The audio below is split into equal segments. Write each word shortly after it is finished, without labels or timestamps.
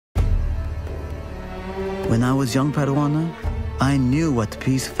When I was young, Parvana, I knew what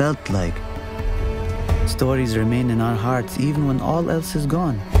peace felt like. Stories remain in our hearts even when all else is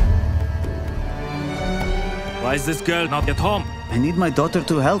gone. Why is this girl not at home? I need my daughter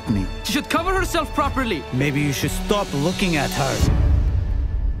to help me. She should cover herself properly. Maybe you should stop looking at her.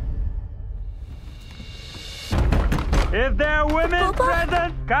 If there are women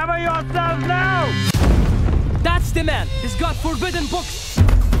present, cover yourselves now! That's the man. He's got forbidden books.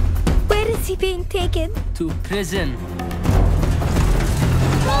 Where is he being taken? To prison.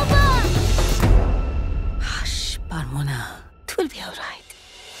 Papa! Hush, Parvana. It will be all right.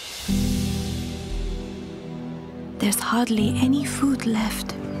 There's hardly any food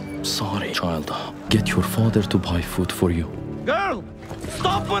left. Sorry, child. Get your father to buy food for you. Girl!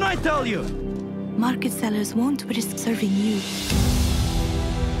 Stop when I tell you! Market sellers won't risk serving you.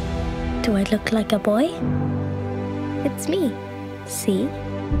 Do I look like a boy? It's me. See?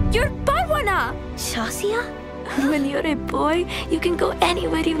 You're Parvana! Shauzia? When you're a boy, you can go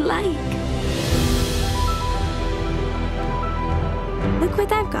anywhere you like. Look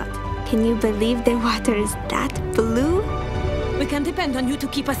what I've got. Can you believe the water is that blue? We can depend on you to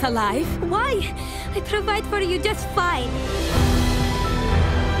keep us alive. Why? I provide for you just fine.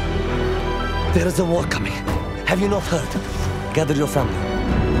 There is a war coming. Have you not heard? Gather your family.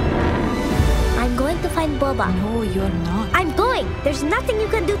 I'm going to find Boba. No, you're not. I'm going! There's nothing you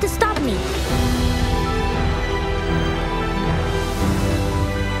can do to stop me.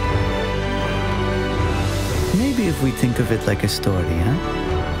 Maybe if we think of it like a story,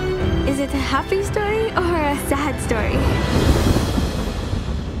 huh? Is it a happy story or a sad story?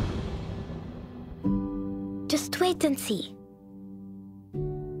 Just wait and see.